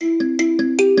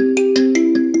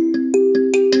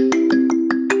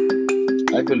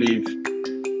I believe,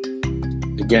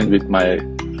 again, with my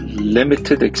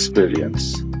limited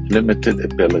experience, limited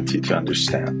ability to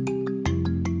understand,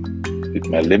 with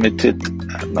my limited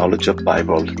knowledge of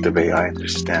Bible, the way I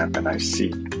understand and I see,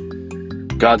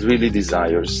 God really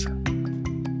desires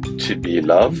to be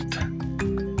loved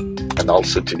and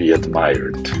also to be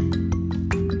admired.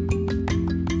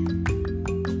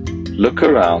 Look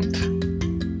around.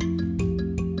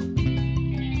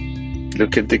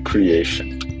 Look at the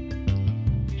creation.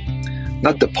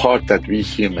 Not the part that we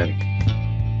human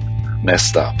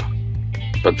messed up,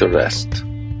 but the rest.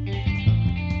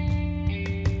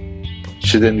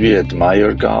 Shouldn't we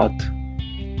admire God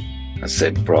and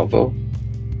say bravo?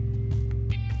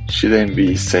 Shouldn't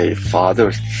we say,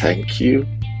 Father, thank you?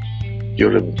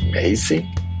 You're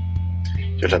amazing.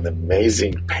 You're an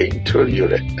amazing painter.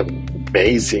 You're an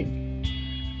amazing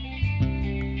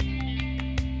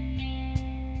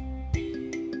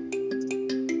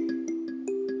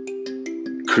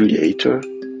creator.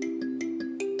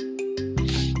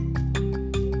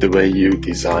 The way you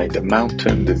designed the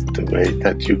mountain, the way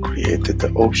that you created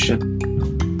the ocean.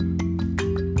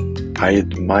 I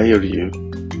admire you.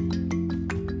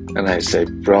 And I say,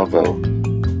 bravo.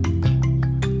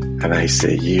 And I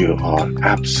say, you are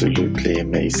absolutely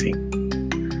amazing.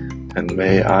 And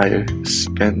may I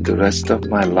spend the rest of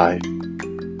my life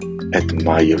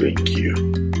admiring you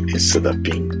instead of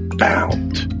being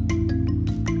bound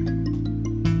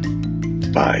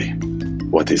by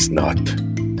what is not,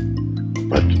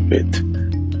 but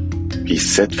be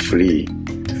set free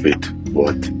with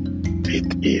what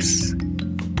it is.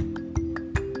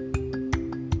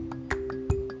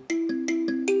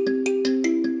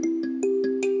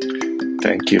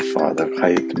 Thank you, Father.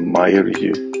 I admire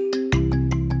you.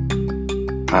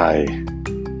 I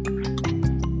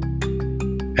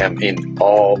am in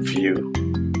awe of you,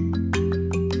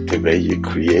 the way you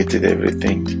created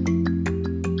everything.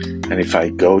 And if I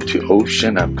go to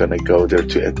ocean, I'm going to go there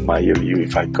to admire you.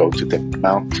 If I go to the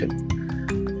mountain,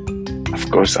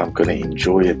 of course I'm going to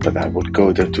enjoy it, but I would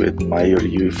go there to admire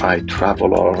you. If I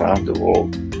travel all around the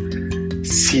world,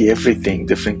 see everything,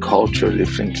 different culture,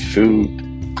 different food,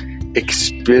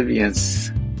 experience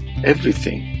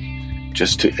everything,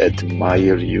 just to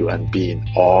admire you and be in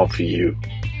awe of you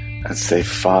and say,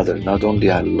 Father, not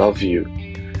only I love you,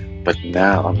 but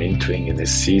now I'm entering in a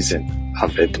season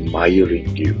of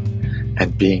admiring you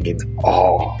and being in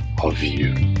awe of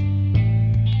you.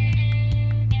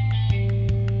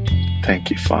 Thank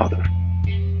you, Father.